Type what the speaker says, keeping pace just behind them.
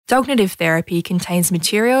Dognitive therapy contains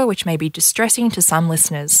material which may be distressing to some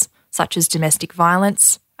listeners, such as domestic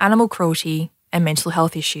violence, animal cruelty, and mental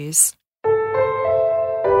health issues.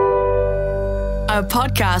 A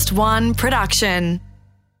Podcast One production.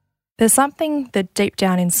 There's something that deep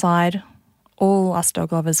down inside all us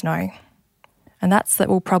dog lovers know, and that's that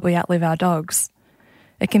we'll probably outlive our dogs.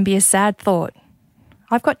 It can be a sad thought.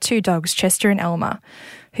 I've got 2 dogs, Chester and Elmer,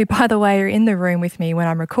 who, by the way, are in the room with me when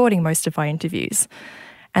I'm recording most of my interviews.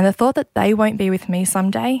 And the thought that they won't be with me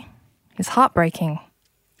someday is heartbreaking.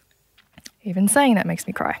 Even saying that makes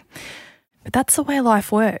me cry. But that's the way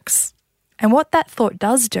life works. And what that thought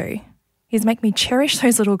does do is make me cherish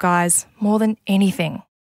those little guys more than anything.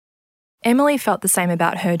 Emily felt the same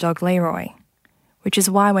about her dog Leroy, which is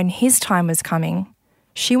why when his time was coming,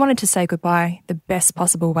 she wanted to say goodbye the best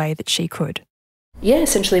possible way that she could. Yeah,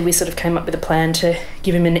 essentially we sort of came up with a plan to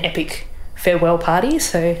give him an epic farewell party,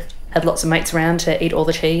 so had lots of mates around to eat all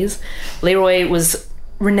the cheese. Leroy was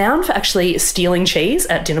renowned for actually stealing cheese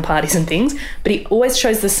at dinner parties and things, but he always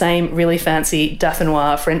chose the same really fancy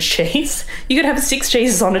Dauphinois French cheese. You could have 6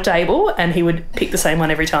 cheeses on a table and he would pick the same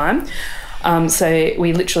one every time. So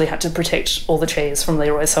we literally had to protect all the cheese from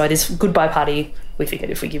Leroy. So at his goodbye party, we figured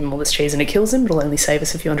if we give him all this cheese and it kills him, it'll only save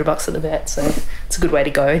us a few $100 at the vet. So it's a good way to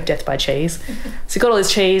go, death by cheese. So he got all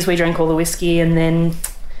his cheese, we drank all the whiskey, and then,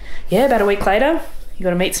 yeah, about a week later, he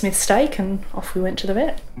got a meat smith steak and off we went to the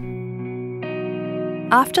vet.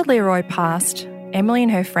 After Leroy passed, Emily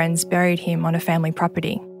and her friends buried him on a family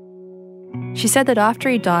property. She said that after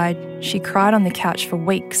he died, she cried on the couch for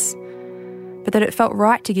weeks, but that it felt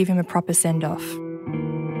right to give him a proper send-off.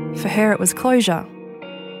 For her, it was closure.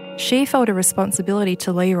 She felt a responsibility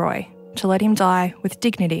to Leroy to let him die with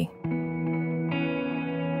dignity.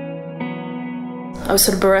 I was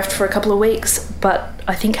sort of bereft for a couple of weeks, but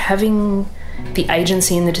I think having the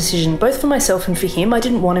agency in the decision, both for myself and for him, I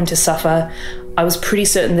didn't want him to suffer. I was pretty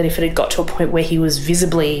certain that if it had got to a point where he was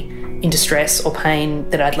visibly in distress or pain,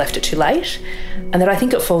 that I'd left it too late, and that I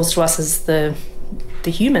think it falls to us as the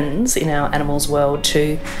humans in our animals world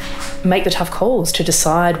to make the tough calls, to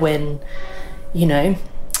decide when, you know,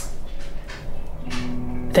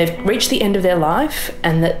 they've reached the end of their life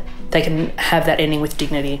and that they can have that ending with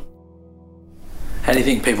dignity. How do you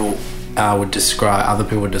think other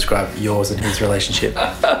people would describe yours and his relationship?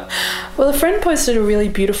 Well, a friend posted a really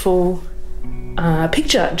beautiful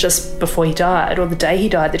picture just before he died, or the day he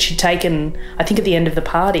died, that she'd taken, I think at the end of the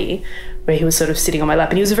party, where he was sort of sitting on my lap,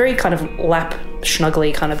 and he was a very kind of lap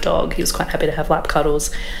snuggly kind of dog. He was quite happy to have lap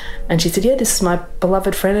cuddles. And she said, yeah, this is my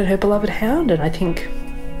beloved friend and her beloved hound. And I think,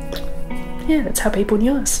 yeah, that's how people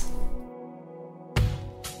knew us.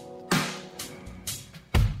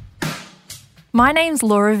 My name's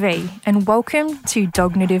Laura V, and welcome to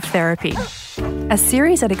Dognitive Therapy, a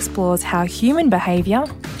series that explores how human behaviour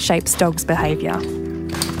shapes dogs' behaviour.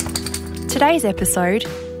 Today's episode,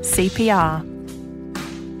 CPR.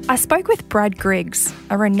 I spoke with Brad Griggs,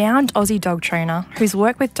 a renowned Aussie dog trainer who's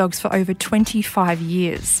worked with dogs for over 25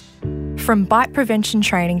 years. From bite prevention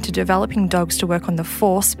training to developing dogs to work on the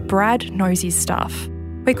force, Brad knows his stuff.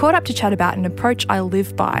 We caught up to chat about an approach I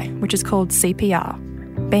live by, which is called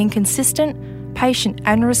CPR. Being consistent, patient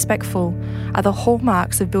and respectful are the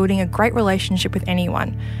hallmarks of building a great relationship with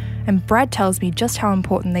anyone, and Brad tells me just how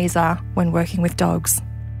important these are when working with dogs.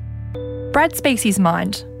 Brad speaks his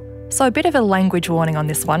mind, so a bit of a language warning on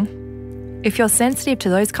this one. If you're sensitive to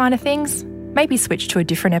those kind of things, maybe switch to a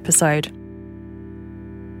different episode.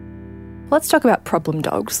 Let's talk about problem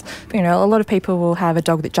dogs. You know, a lot of people will have a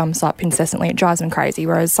dog that jumps up incessantly. It drives them crazy,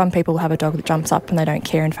 whereas some people have a dog that jumps up and they don't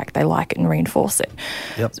care. In fact, they like it and reinforce it.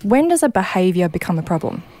 Yep. When does a behaviour become a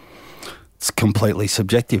problem? It's completely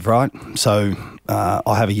subjective, right? So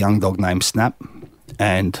I have a young dog named Snap,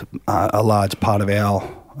 and a large part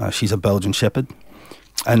of she's a Belgian Shepherd,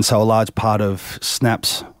 and so a large part of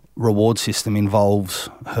Snap's reward system involves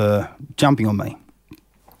her jumping on me.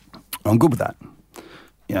 I'm good with that.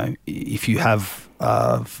 You know, if you have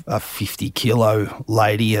a 50-kilo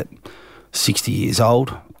lady at 60 years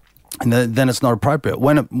old, and then it's not appropriate.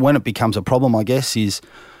 When it becomes a problem, I guess, is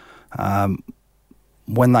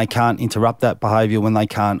when they can't interrupt that behaviour, when they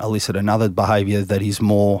can't elicit another behaviour that is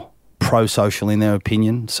more pro-social in their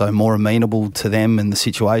opinion, so more amenable to them and the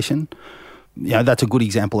situation. You know, that's a good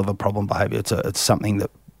example of a problem behaviour. It's something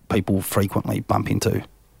that people frequently bump into.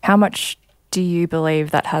 How much do you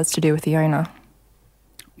believe that has to do with the owner?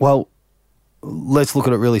 Well, let's look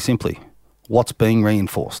at it really simply. What's being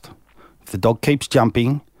reinforced? If the dog keeps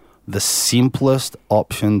jumping, the simplest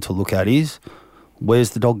option to look at is,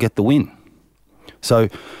 where's the dog get the win? So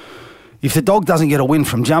If the dog doesn't get a win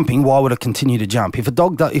from jumping, why would it continue to jump? If a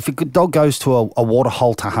dog goes to a water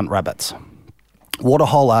hole to hunt rabbits, water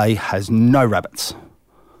hole A has no rabbits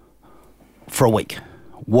for a week.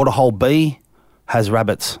 Water hole B has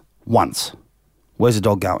rabbits once. Where's the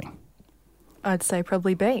dog going? I'd say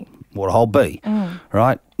probably B. Waterhole B,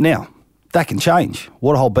 right? Now, that can change.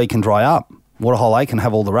 Waterhole B can dry up. Waterhole A can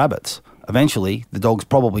have all the rabbits. Eventually, the dog's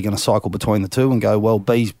probably going to cycle between the two and go, well,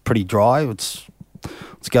 B's pretty dry. Let's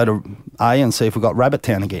go to A and see if we've got Rabbit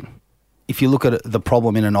Town again. If you look at the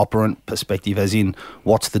problem in an operant perspective, as in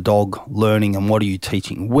what's the dog learning and what are you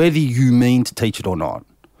teaching, whether you mean to teach it or not,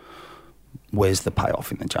 where's the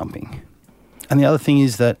payoff in the jumping? And the other thing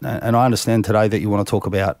is that, and I understand today that you want to talk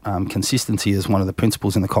about consistency as one of the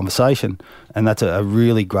principles in the conversation, and that's a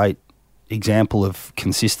really great example of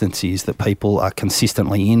consistency is that people are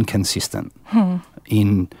consistently inconsistent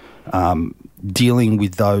in dealing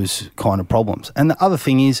with those kind of problems. And the other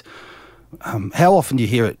thing is, how often do you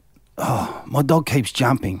hear it? Oh, my dog keeps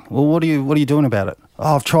jumping. Well, what are you doing about it?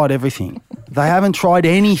 Oh, I've tried everything. They haven't tried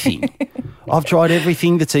anything. I've tried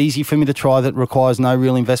everything that's easy for me to try that requires no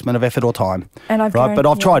real investment of effort or time. And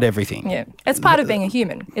I've tried everything. Yeah, it's part of being a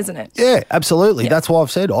human, isn't it? Yeah, absolutely. Yeah. That's why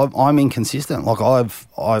I've said I'm inconsistent. Like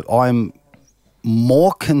I'm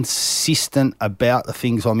more consistent about the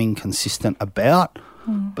things I'm inconsistent about,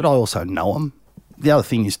 but I also know them. The other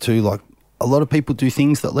thing is too, like a lot of people do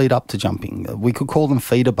things that lead up to jumping. We could call them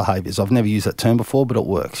feeder behaviours. I've never used that term before, but it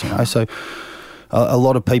works. So a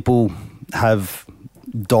lot of people have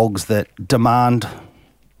dogs that demand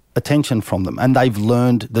attention from them, and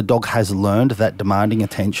the dog has learned that demanding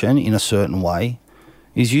attention in a certain way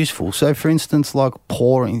is useful. So for instance, like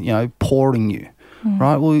pawing you,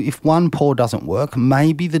 right? Well, if one paw doesn't work,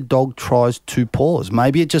 maybe the dog tries 2 paws.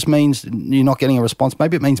 Maybe it just means you're not getting a response.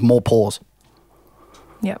 Maybe it means more paws.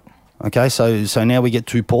 Yep. Okay, so now we get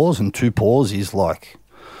 2 paws, and 2 paws is like,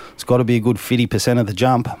 it's got to be a good 50% of the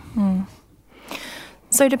jump.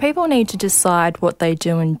 So do people need to decide what they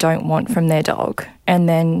do and don't want from their dog and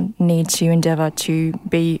then need to endeavour to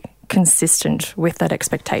be consistent with that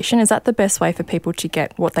expectation? Is that the best way for people to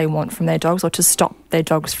get what they want from their dogs or to stop their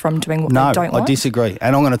dogs from doing what they don't want? No, I disagree.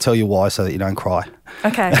 And I'm going to tell you why so that you don't cry.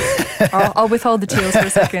 Okay. I'll withhold the tears for a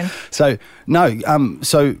second. So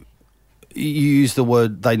you use the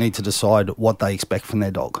word they need to decide what they expect from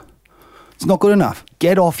their dog. It's not good enough.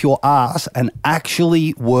 Get off your ass and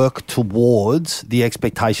actually work towards the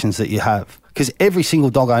expectations that you have. Because every single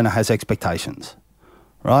dog owner has expectations,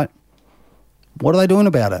 right? What are they doing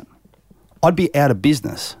about it? I'd be out of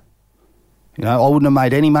business. I wouldn't have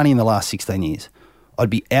made any money in the last 16 years. I'd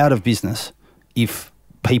be out of business if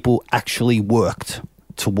people actually worked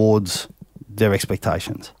towards their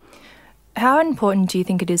expectations. How important do you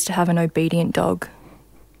think it is to have an obedient dog?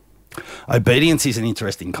 Obedience is an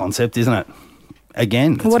interesting concept, isn't it?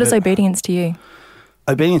 Again, what is obedience to you?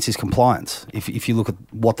 Obedience is compliance. If you look at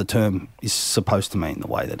what the term is supposed to mean, the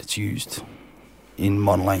way that it's used in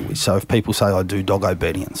modern language. So if people say, I do dog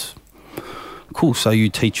obedience, cool, so you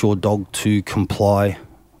teach your dog to comply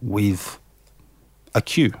with a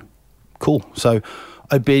cue. Cool. So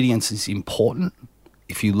obedience is important.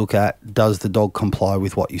 If you look at, does the dog comply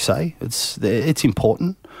with what you say? It's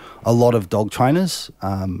important. A lot of dog trainers,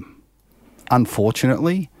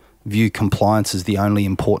 unfortunately, view compliance as the only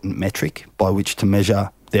important metric by which to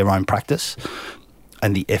measure their own practice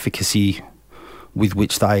and the efficacy with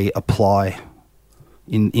which they apply,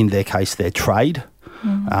 in their case, their trade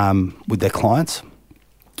with their clients.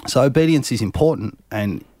 So obedience is important,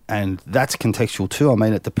 and that's contextual too. I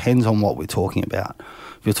mean, it depends on what we're talking about.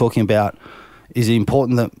 If you're talking about, is it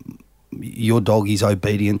important that your dog is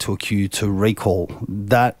obedient to a cue to recall,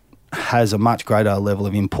 that has a much greater level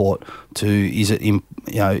of import to is it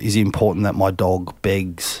important that my dog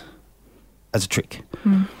begs as a trick.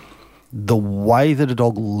 The way that a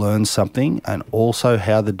dog learns something and also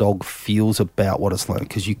how the dog feels about what it's learned,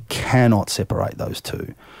 because you cannot separate those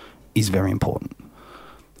two, is very important.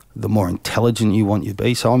 The more intelligent you want you to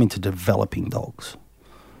be, so I'm into developing dogs.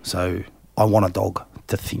 So I want a dog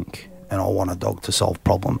to think and I want a dog to solve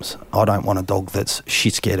problems. I don't want a dog that's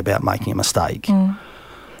shit scared about making a mistake.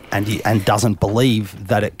 And doesn't believe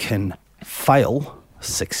that it can fail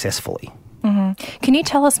successfully. Can you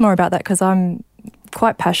tell us more about that? Because I'm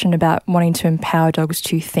quite passionate about wanting to empower dogs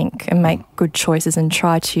to think and make good choices and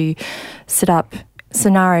try to set up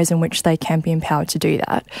scenarios in which they can be empowered to do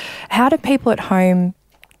that. How do people at home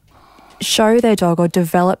show their dog or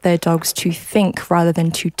develop their dogs to think rather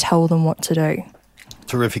than to tell them what to do?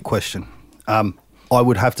 Terrific question. I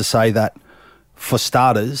would have to say that for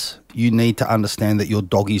starters, you need to understand that your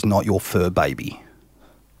dog is not your fur baby,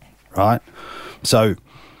 right? So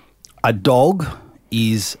A dog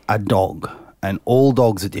is a dog, and all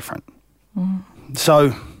dogs are different.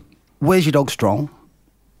 So where's your dog strong?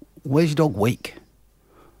 Where's your dog weak?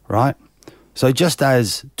 Right? So just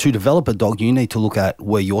as to develop a dog, you need to look at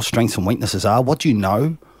where your strengths and weaknesses are. What do you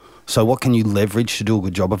know? So what can you leverage to do a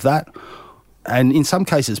good job of that? And in some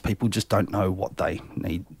cases, people just don't know what they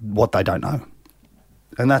need, what they don't know.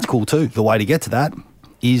 And that's cool too. The way to get to that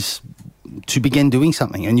is to begin doing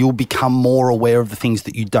something, and you'll become more aware of the things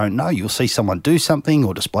that you don't know. You'll see someone do something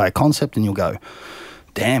or display a concept and you'll go,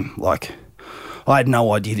 damn, like I had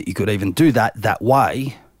no idea that you could even do that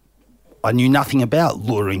way. I knew nothing about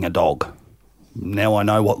luring a dog. Now I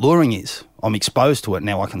know what luring is. I'm exposed to it.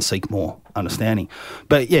 Now I can seek more understanding.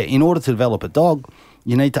 But yeah, in order to develop a dog,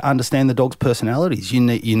 you need to understand the dog's personalities. You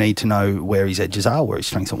need to know where his edges are, where his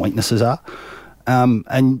strengths and weaknesses are.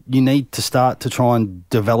 And you need to start to try and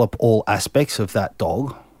develop all aspects of that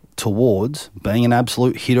dog towards being an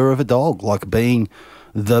absolute hitter of a dog, like being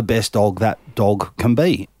the best dog that dog can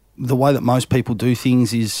be. The way that most people do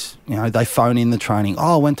things is, they phone in the training.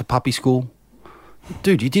 Oh, I went to puppy school.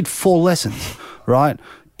 Dude, you did 4 lessons, right?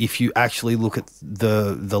 If you actually look at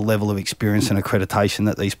the level of experience and accreditation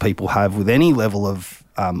that these people have with any level of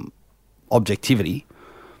objectivity,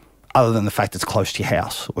 other than the fact it's close to your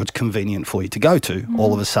house or it's convenient for you to go to,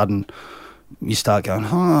 all of a sudden you start going,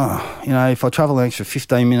 if I travel an extra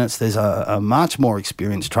 15 minutes, there's a much more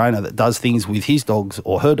experienced trainer that does things with his dogs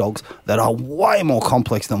or her dogs that are way more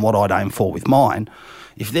complex than what I'd aim for with mine.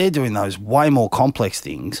 If they're doing those way more complex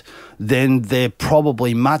things, then they're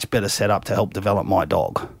probably much better set up to help develop my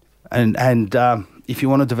dog. And if you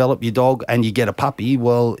want to develop your dog and you get a puppy,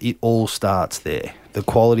 well, it all starts there. The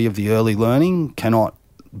quality of the early learning cannot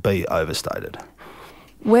be overstated.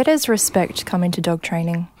 Where does respect come into dog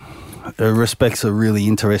training? Respect's a really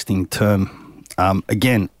interesting term.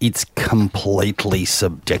 Again, it's completely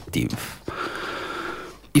subjective.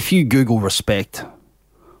 If you Google respect,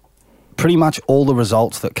 pretty much all the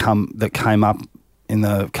results that came up in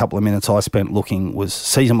the couple of minutes I spent looking was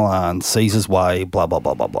Cesar Millan, Caesar's way, blah, blah,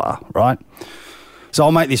 blah, blah, blah, right? So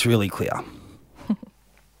I'll make this really clear.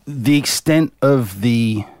 The extent of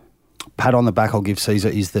the pat on the back I'll give Caesar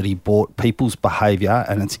is that he brought people's behaviour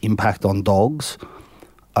and its impact on dogs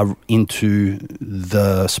into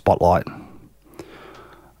the spotlight.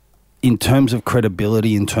 In terms of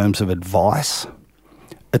credibility, in terms of advice,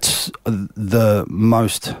 it's the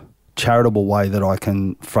most charitable way that I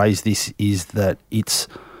can phrase this is that it's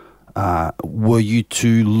were you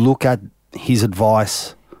to look at his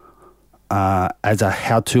advice as a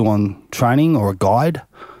how-to on training or a guide,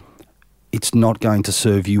 it's not going to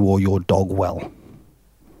serve you or your dog well.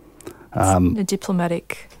 A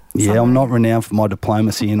diplomatic. Yeah, I'm not renowned for my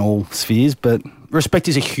diplomacy in all spheres, but respect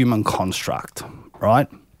is a human construct, right?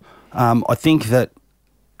 I think that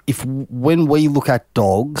when we look at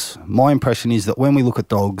dogs, my impression is that when we look at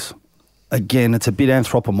dogs, again, it's a bit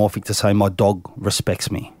anthropomorphic to say my dog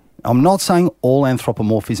respects me. I'm not saying all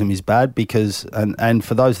anthropomorphism is bad because, and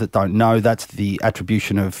for those that don't know, that's the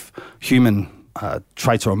attribution of human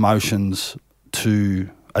traits or emotions to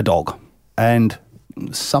a dog. And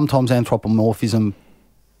sometimes anthropomorphism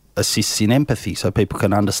assists in empathy so people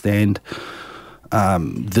can understand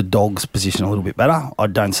the dog's position a little bit better. I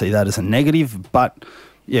don't see that as a negative, but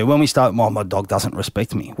yeah, when we start, my dog doesn't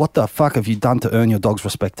respect me. What the fuck have you done to earn your dog's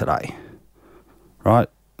respect today? Right?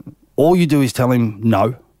 All you do is tell him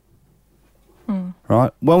no.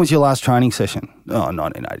 Right? When was your last training session? Oh,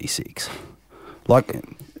 1986. Like,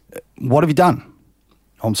 what have you done?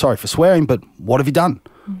 I'm sorry for swearing, but what have you done?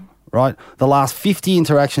 Right? The last 50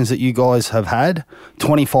 interactions that you guys have had,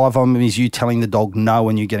 25 of them is you telling the dog no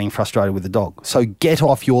and you getting frustrated with the dog. So get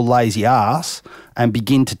off your lazy ass and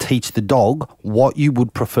begin to teach the dog what you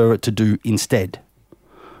would prefer it to do instead.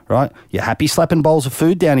 Right? You're happy slapping bowls of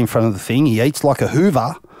food down in front of the thing. He eats like a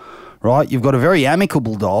Hoover. Right? You've got a very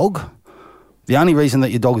amicable dog. The only reason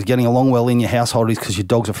that your dog is getting along well in your household is because your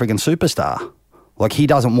dog's a friggin' superstar. Like, he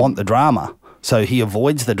doesn't want the drama, so he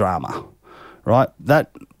avoids the drama. Right?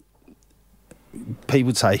 That... People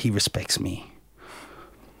would say he respects me.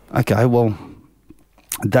 Okay, well,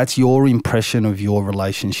 that's your impression of your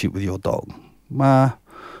relationship with your dog.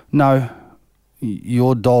 No,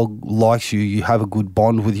 your dog likes you. You have a good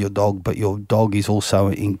bond with your dog, but your dog is also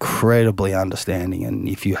incredibly understanding. And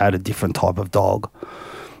if you had a different type of dog,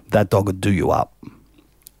 that dog would do you up.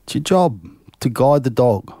 It's your job to guide the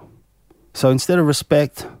dog. So instead of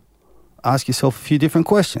respect, ask yourself a few different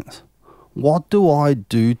questions. What do I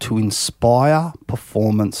do to inspire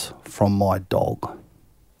performance from my dog?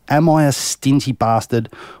 Am I a stingy bastard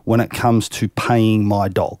when it comes to paying my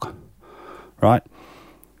dog? Right?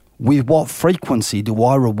 With what frequency do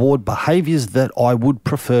I reward behaviours that I would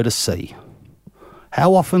prefer to see?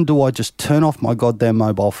 How often do I just turn off my goddamn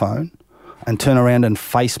mobile phone and turn around and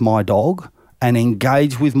face my dog and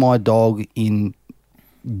engage with my dog in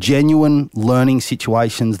genuine learning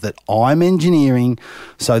situations that I'm engineering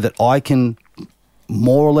so that I can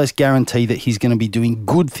more or less guarantee that he's going to be doing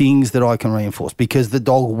good things that I can reinforce, because the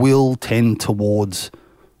dog will tend towards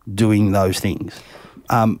doing those things.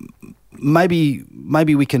 Maybe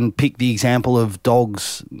we can pick the example of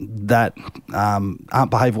dogs that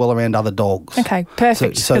aren't behave well around other dogs. Okay,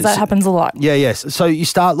 perfect, because that happens a lot. Yeah, yes. So you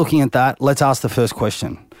start looking at that. Let's ask the first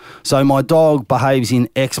question. So my dog behaves in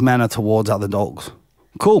X manner towards other dogs.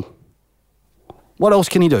 Cool. What else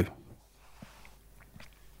can he do?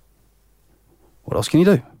 What else can he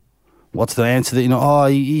do? What's the answer that,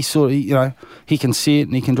 he sort of, he can sit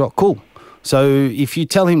and he can drop. Cool. So if you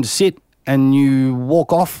tell him to sit and you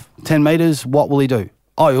walk off 10 metres, what will he do?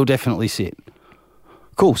 Oh, he'll definitely sit.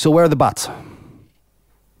 Cool. So where are the butts?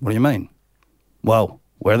 What do you mean? Well,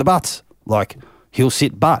 where are the butts? Like, he'll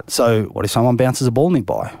sit but. So what if someone bounces a ball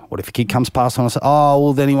nearby? What if a kid comes past and I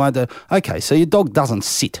say, then he won't do. Okay, so your dog doesn't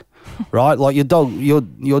sit, right? Like your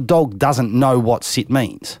dog doesn't know what sit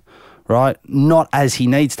means, right? Not as he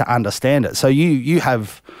needs to understand it. So you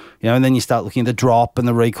have, and then you start looking at the drop and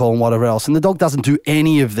the recall and whatever else. And the dog doesn't do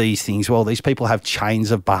any of these things. Well, these people have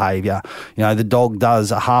chains of behaviour. The dog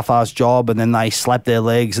does a half-assed job and then they slap their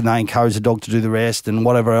legs and they encourage the dog to do the rest and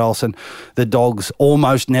whatever else. And the dog's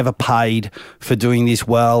almost never paid for doing this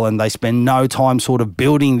well, and they spend no time sort of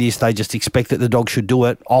building this. They just expect that the dog should do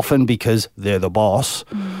it, often because they're the boss.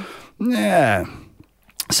 Yeah.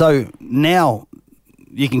 So now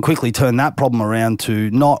you can quickly turn that problem around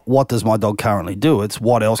to not what does my dog currently do, it's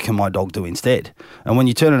what else can my dog do instead. And when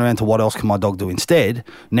you turn it around to what else can my dog do instead,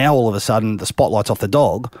 now all of a sudden the spotlight's off the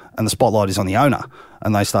dog and the spotlight is on the owner,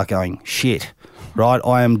 and they start going, shit, right,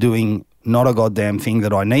 I am doing not a goddamn thing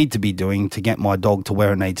that I need to be doing to get my dog to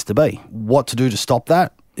where it needs to be. What to do to stop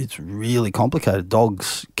that? It's really complicated.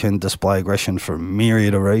 Dogs can display aggression for a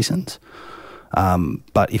myriad of reasons.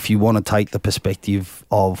 But if you want to take the perspective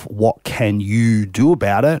of what can you do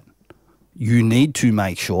about it, you need to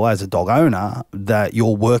make sure as a dog owner that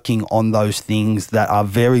you're working on those things that are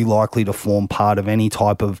very likely to form part of any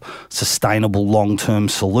type of sustainable long-term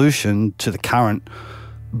solution to the current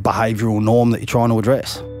behavioural norm that you're trying to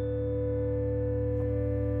address.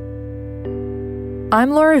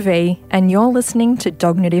 I'm Laura V, and you're listening to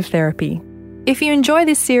Dognitive Therapy. If you enjoy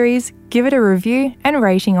this series, give it a review and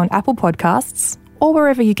rating on Apple Podcasts or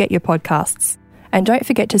wherever you get your podcasts. And don't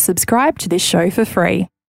forget to subscribe to this show for free.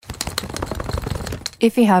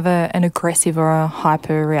 If you have an aggressive or a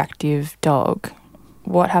hyper-reactive dog,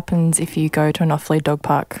 what happens if you go to an off-lead dog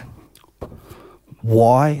park?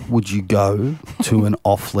 Why would you go to an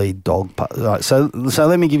off-lead dog park? Right, so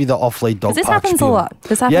let me give you the off-lead dog park. This happens spiel. a lot.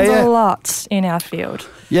 This happens a lot in our field.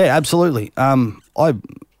 Yeah, absolutely.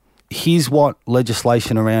 Here's what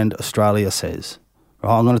legislation around Australia says.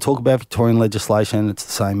 Right, I'm going to talk about Victorian legislation. It's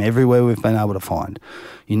the same everywhere we've been able to find.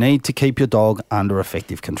 You need to keep your dog under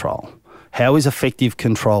effective control. How is effective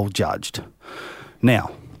control judged?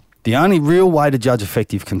 Now, the only real way to judge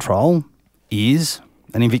effective control is,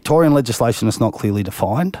 and in Victorian legislation it's not clearly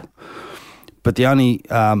defined, but the only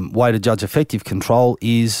way to judge effective control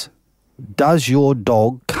is, does your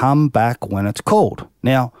dog come back when it's called?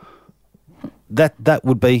 Now, that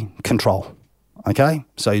would be control, okay?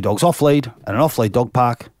 So your dog's off-lead at an off-lead dog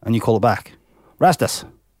park and you call it back. Rastus.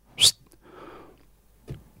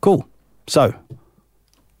 Cool. So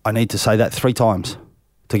I need to say that 3 times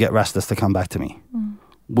to get Rastus to come back to me.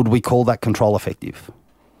 Would we call that control effective?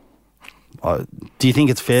 Do you think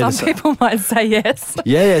it's fair to say? Some people might say yes.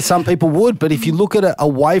 Yeah, some people would. But if you look at it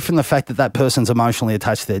away from the fact that that person's emotionally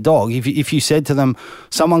attached to their dog, if you said to them,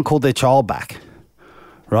 someone called their child back,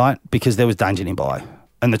 right, because there was danger nearby,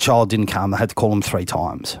 and the child didn't come, they had to call them 3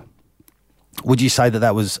 times. Would you say that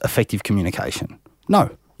that was effective communication? No,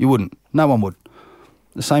 you wouldn't. No one would.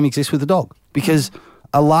 The same exists with the dog, because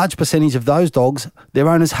a large percentage of those dogs, their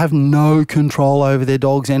owners have no control over their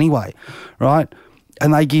dogs anyway, right?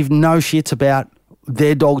 And they give no shits about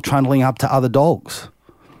their dog trundling up to other dogs.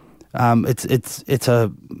 It's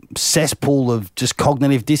a cesspool of just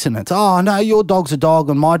cognitive dissonance. Oh, no, your dog's a dog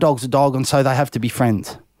and my dog's a dog, and so they have to be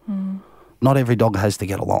friends. Not every dog has to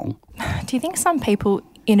get along. Do you think some people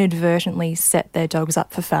inadvertently set their dogs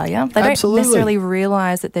up for failure? They Absolutely. don't necessarily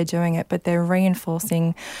realise that they're doing it, but they're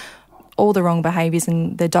reinforcing all the wrong behaviours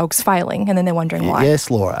and the dog's failing, and then they're wondering why. Yes,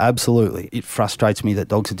 Laura, absolutely. It frustrates me that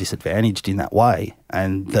dogs are disadvantaged in that way,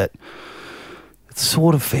 and that it's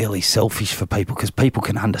sort of fairly selfish for people because people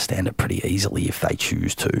can understand it pretty easily if they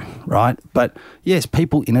choose to, right? But yes,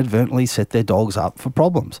 people inadvertently set their dogs up for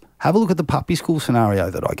problems. Have a look at the puppy school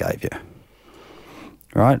scenario that I gave you,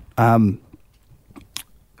 right?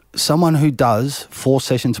 Someone who does 4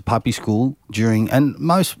 sessions of puppy school and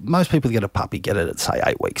most people that get a puppy get it at, say,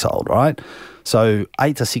 8 weeks old, right? So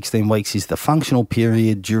 8 to 16 weeks is the functional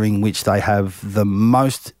period during which they have the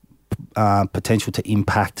most potential to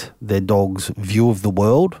impact their dog's view of the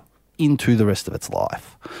world into the rest of its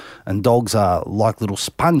life. And dogs are like little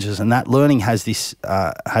sponges, and that learning has this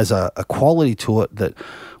has a quality to it that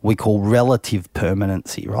we call relative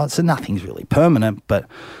permanency, right? So nothing's really permanent, but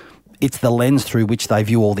it's the lens through which they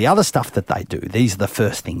view all the other stuff that they do. These are the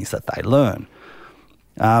first things that they learn.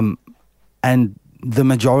 And the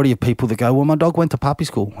majority of people that go, well, my dog went to puppy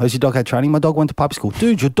school. Has your dog had training? My dog went to puppy school.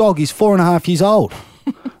 Dude, your dog is 4.5 years old,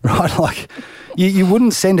 right? Like you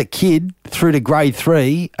wouldn't send a kid through to grade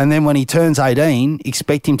 3 and then when he turns 18,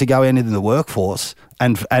 expect him to go out into the workforce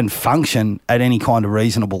and function at any kind of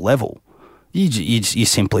reasonable level. You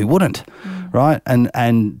simply wouldn't, right?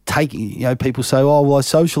 And take, people say, oh, well, I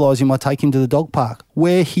socialise him, I take him to the dog park,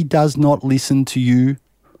 where he does not listen to you,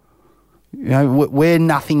 where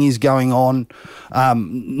nothing is going on,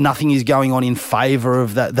 in favour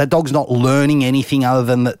of that. That dog's not learning anything other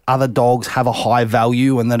than that other dogs have a high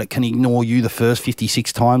value and that it can ignore you the first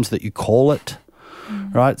 56 times that you call it,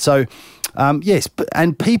 right? So, yes,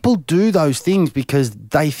 and people do those things because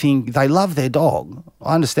they think they love their dog.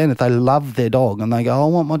 I understand that they love their dog and they go, I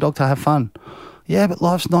want my dog to have fun. Yeah, but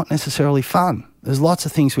life's not necessarily fun. There's lots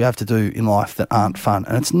of things we have to do in life that aren't fun,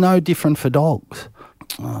 and it's no different for dogs.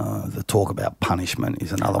 The talk about punishment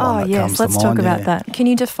is another one that comes to mind. Oh, yes, let's talk about that. Can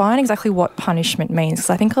you define exactly what punishment means? Because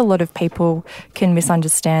I think a lot of people can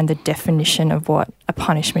misunderstand the definition of what a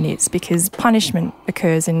punishment is, because punishment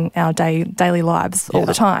occurs in our daily lives all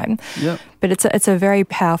the time. Yep. But it's a very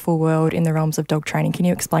powerful word in the realms of dog training. Can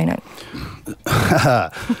you explain it?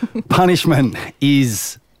 Punishment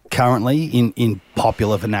is currently, in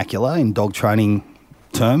popular vernacular, in dog training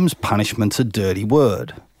terms, punishment's a dirty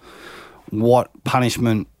word. What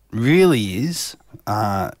punishment really is,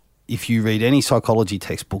 if you read any psychology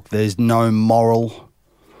textbook, there's no moral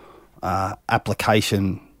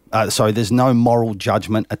there's no moral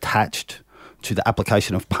judgment attached to the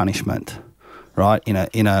application of punishment, right?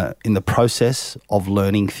 In the process of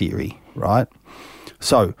learning theory, right?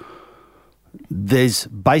 So there's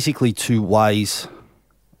basically 2 ways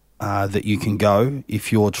that you can go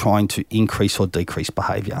if you're trying to increase or decrease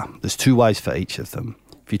behaviour. There's 2 ways for each of them.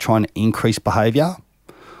 If you're trying to increase behaviour,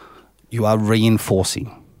 you are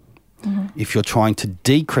reinforcing. Mm-hmm. If you're trying to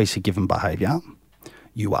decrease a given behaviour,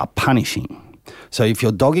 you are punishing. So if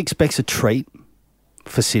your dog expects a treat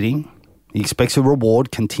for sitting, he expects a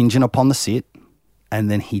reward contingent upon the sit, and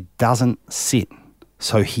then he doesn't sit,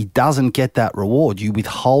 so he doesn't get that reward, you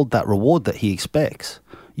withhold that reward that he expects,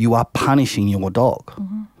 you are punishing your dog.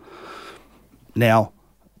 Mm-hmm. Now,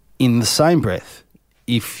 in the same breath,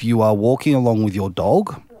 if you are walking along with your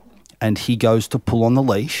dog and he goes to pull on the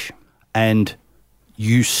leash and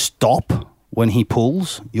you stop when he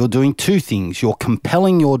pulls, you're doing 2 things. You're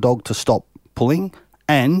compelling your dog to stop pulling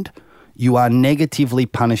and you are negatively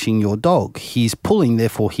punishing your dog. He's pulling,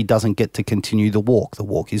 therefore he doesn't get to continue the walk. The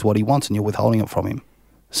walk is what he wants and you're withholding it from him.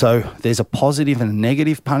 So there's a positive and a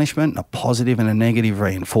negative punishment, a positive and a negative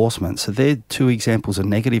reinforcement. So they're 2 examples of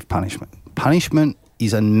negative punishment. Punishment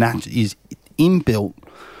is inbuilt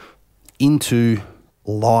into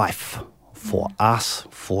life for us,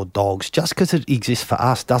 for dogs. Just because it exists for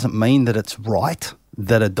us doesn't mean that it's right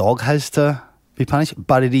that a dog has to be punished,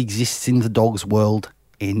 but it exists in the dog's world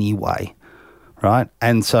anyway, right?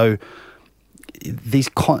 And so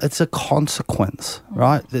it's a consequence,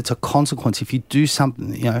 right? It's a consequence. If you do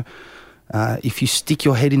something, if you stick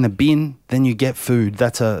your head in the bin, then you get food.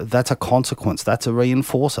 That's a consequence. That's a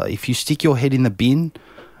reinforcer. If you stick your head in the bin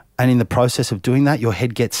and in the process of doing that, your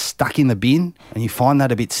head gets stuck in the bin and you find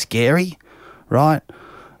that a bit scary, right?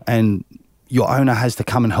 And your owner has to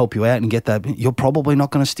come and help you out and get that bin, you're probably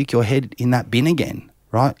not going to stick your head in that bin again,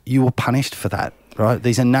 right? You were punished for that, right?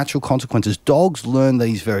 These are natural consequences. Dogs learn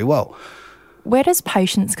these very well. Where does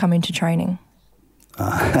patience come into training?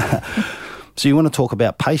 So you want to talk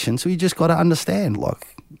about patience, well, you just got to understand,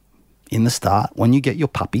 like, in the start, when you get your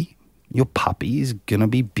puppy is going to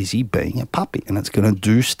be busy being a puppy and it's going to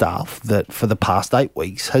do stuff that for the past 8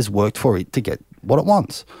 weeks has worked for it to get what it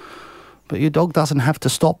wants. But your dog doesn't have to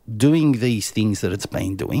stop doing these things that it's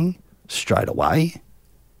been doing straight away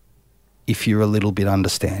if you're a little bit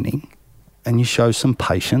understanding and you show some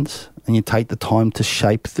patience and you take the time to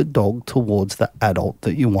shape the dog towards the adult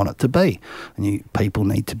that you want it to be. And people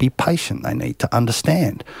need to be patient. They need to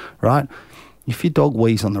understand, right? If your dog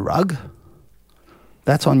wheezes on the rug,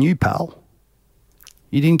 that's on you, pal.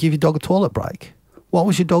 You didn't give your dog a toilet break. What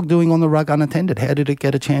was your dog doing on the rug unattended? How did it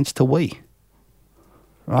get a chance to wee?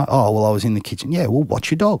 Right? Oh, well, I was in the kitchen. Yeah, well,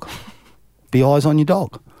 watch your dog. Be eyes on your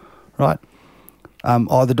dog, right?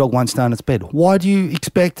 The dog won't stay on its bed. Why do you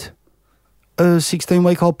expect a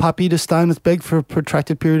 16-week-old puppy to stay on its bed for a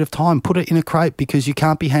protracted period of time? Put it in a crate because you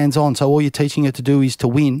can't be hands-on. So all you're teaching it to do is to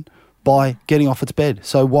win by getting off its bed.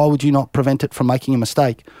 So why would you not prevent it from making a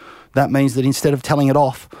mistake? That means that instead of telling it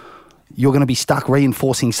off, you're going to be stuck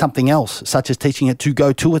reinforcing something else, such as teaching it to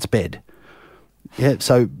go to its bed. Yeah,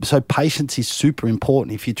 so patience is super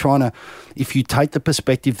important. If you take the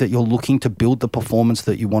perspective that you're looking to build the performance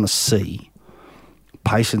that you want to see,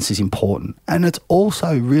 patience is important. And it's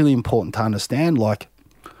also really important to understand, like,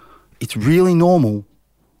 it's really normal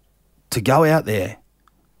to go out there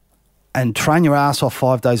and train your ass off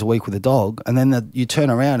 5 days a week with a dog, and then you turn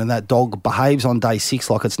around and that dog behaves on day 6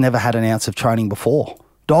 like it's never had an ounce of training before.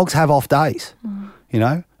 Dogs have off days,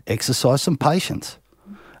 exercise some patience.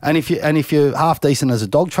 And if you're half decent as a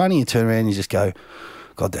dog trainer, you turn around and you just go,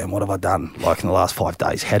 God damn, what have I done like in the last 5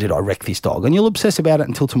 days? How did I wreck this dog? And you'll obsess about it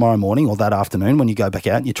until tomorrow morning or that afternoon when you go back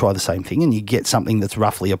out and you try the same thing and you get something that's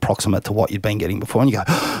roughly approximate to what you'd been getting before, and you go,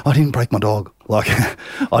 I didn't break my dog. Like,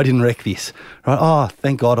 I didn't wreck this. Right? Oh,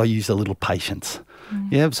 thank God I used a little patience.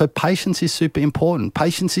 Yeah, so patience is super important.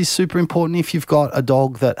 Patience is super important if you've got a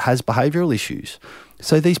dog that has behavioural issues.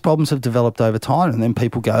 So these problems have developed over time, and then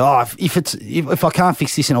people go, if I can't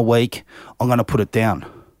fix this in a week, I'm going to put it down.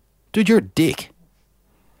 Dude, you're a dick.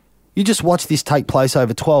 You just watched this take place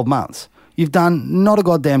over 12 months. You've done not a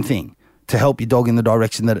goddamn thing to help your dog in the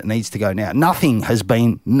direction that it needs to go now. Nothing has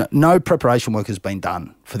been, no preparation work has been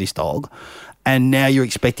done for this dog. And now you're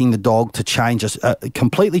expecting the dog to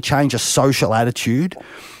completely change a social attitude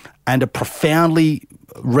and a profoundly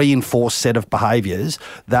reinforced set of behaviours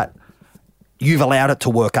that you've allowed it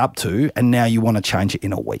to work up to, and now you want to change it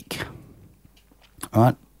in a week. All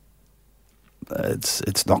right?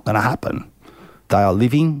 It's not going to happen. They are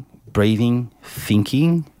living, breathing,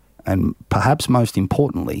 thinking, and perhaps most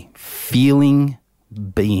importantly, feeling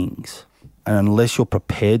beings. And unless you're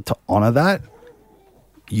prepared to honour that,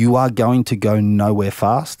 you are going to go nowhere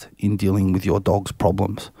fast in dealing with your dog's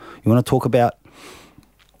problems. You want to talk about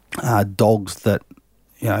dogs that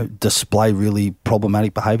display really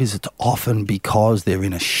problematic behaviours? It's often because they're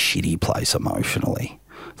in a shitty place emotionally.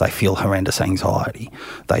 They feel horrendous anxiety.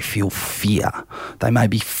 They feel fear. They may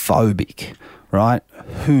be phobic, right?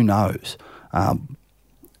 Who knows?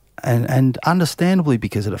 And understandably,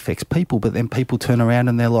 because it affects people, but then people turn around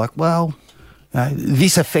and they're like, well,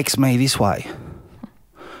 this affects me this way.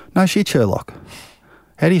 No shit, Sherlock.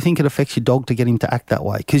 How do you think it affects your dog to get him to act that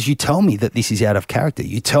way? Because you tell me that this is out of character.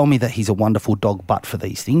 You tell me that he's a wonderful dog, but for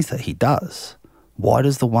these things that he does. Why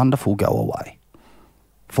does the wonderful go away?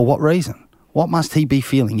 For what reason? What must he be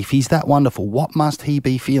feeling? If he's that wonderful, what must he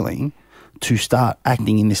be feeling to start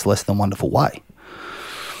acting in this less than wonderful way?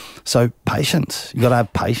 So patience. You've got to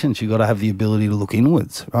have patience. You've got to have the ability to look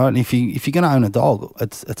inwards, right? And if you're going to own a dog,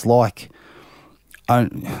 it's like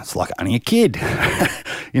owning a kid.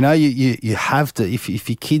 You have to, if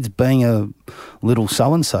your kid's being a little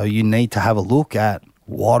so-and-so, you need to have a look at,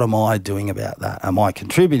 what am I doing about that? Am I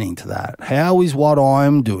contributing to that? How is what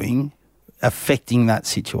I'm doing affecting that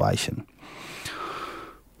situation?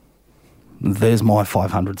 There's my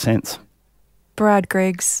 500 cents. Brad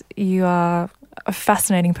Griggs, you are a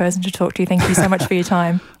fascinating person to talk to. Thank you so much for your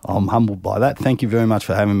time. I'm humbled by that. Thank you very much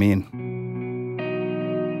for having me in.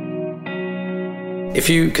 If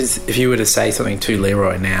you were to say something to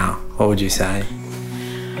Leroy now, what would you say?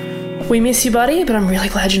 We miss you, buddy, but I'm really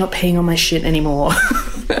glad you're not peeing on my shit anymore.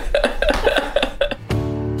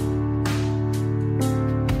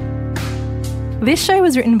 This show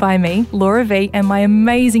was written by me, Laura V, and my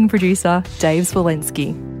amazing producer, Dave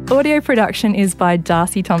Zwolensky. Audio production is by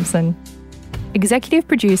Darcy Thompson. Executive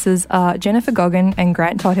producers are Jennifer Goggin and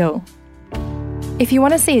Grant Tothill. If you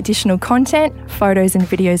want to see additional content, photos and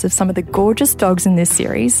videos of some of the gorgeous dogs in this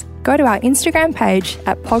series, go to our Instagram page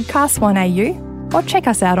at podcast1au or check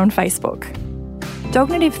us out on Facebook.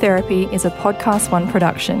 Dognitive Therapy is a Podcast One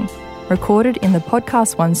production, recorded in the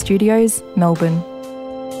Podcast One studios, Melbourne.